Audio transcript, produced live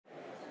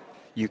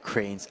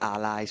Ukraine's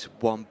allies,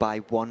 one by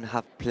one,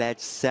 have pledged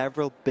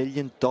several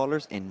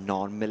 $billions in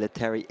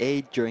non-military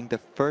aid during the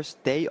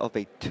first day of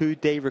a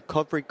two-day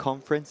recovery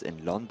conference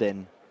in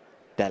London.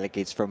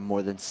 Delegates from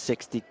more than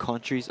 60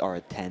 countries are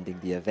attending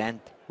the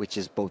event, which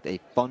is both a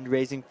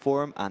fundraising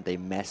forum and a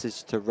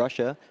message to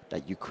Russia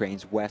that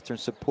Ukraine's Western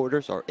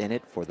supporters are in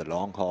it for the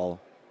long haul.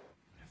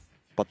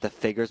 But the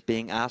figures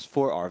being asked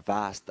for are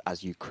vast,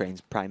 as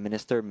Ukraine's Prime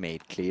Minister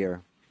made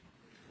clear.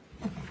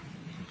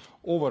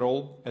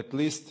 Overall, at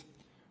least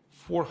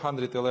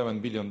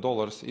 $411 billion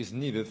is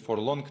needed for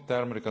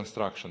long-term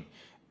reconstruction.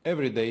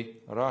 Every day,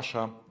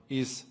 Russia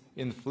is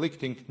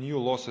inflicting new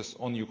losses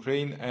on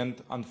Ukraine,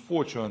 and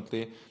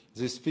unfortunately,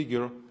 this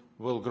figure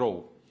will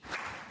grow.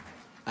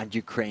 And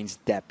Ukraine's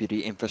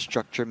Deputy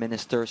Infrastructure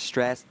Minister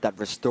stressed that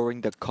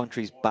restoring the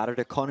country's battered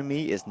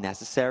economy is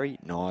necessary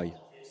now.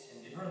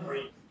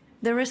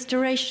 The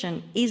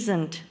restoration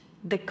isn't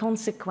the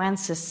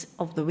consequences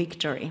of the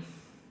victory.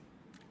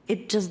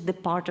 It's just the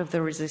part of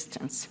the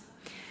resistance.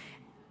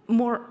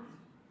 More,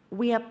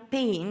 we are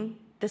paying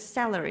the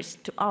salaries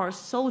to our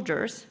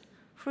soldiers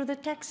through the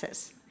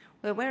taxes.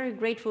 We're very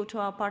grateful to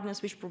our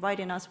partners which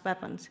providing us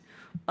weapons,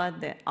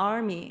 but the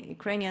army,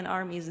 Ukrainian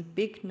army is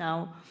big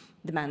now,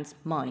 demands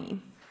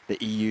money. The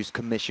EU's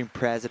Commission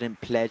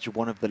President pledged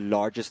one of the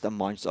largest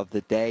amounts of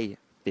the day,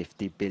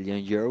 €50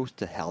 billion,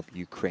 to help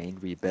Ukraine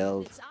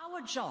rebuild. It's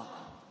our job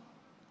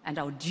and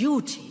our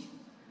duty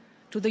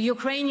to the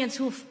Ukrainians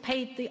who've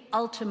paid the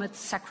ultimate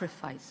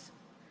sacrifice,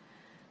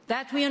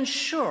 that we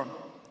ensure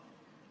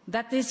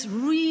that this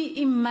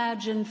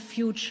reimagined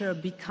future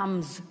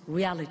becomes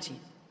reality,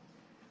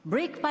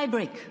 brick by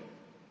brick.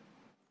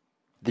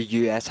 The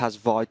US has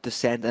vowed to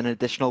send an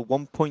additional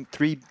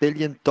 $1.3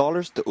 billion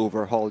to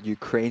overhaul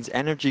Ukraine's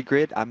energy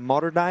grid and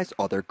modernize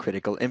other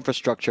critical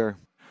infrastructure.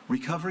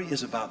 Recovery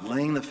is about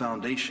laying the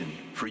foundation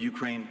for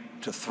Ukraine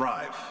to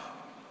thrive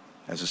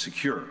as a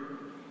secure,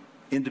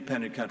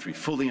 independent country,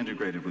 fully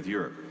integrated with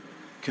Europe,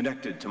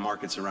 connected to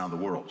markets around the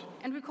world.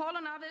 And we call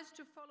on others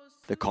to follow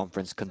suit. The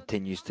conference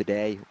continues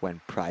today,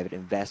 when private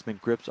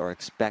investment groups are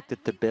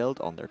expected to build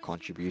on their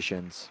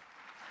contributions.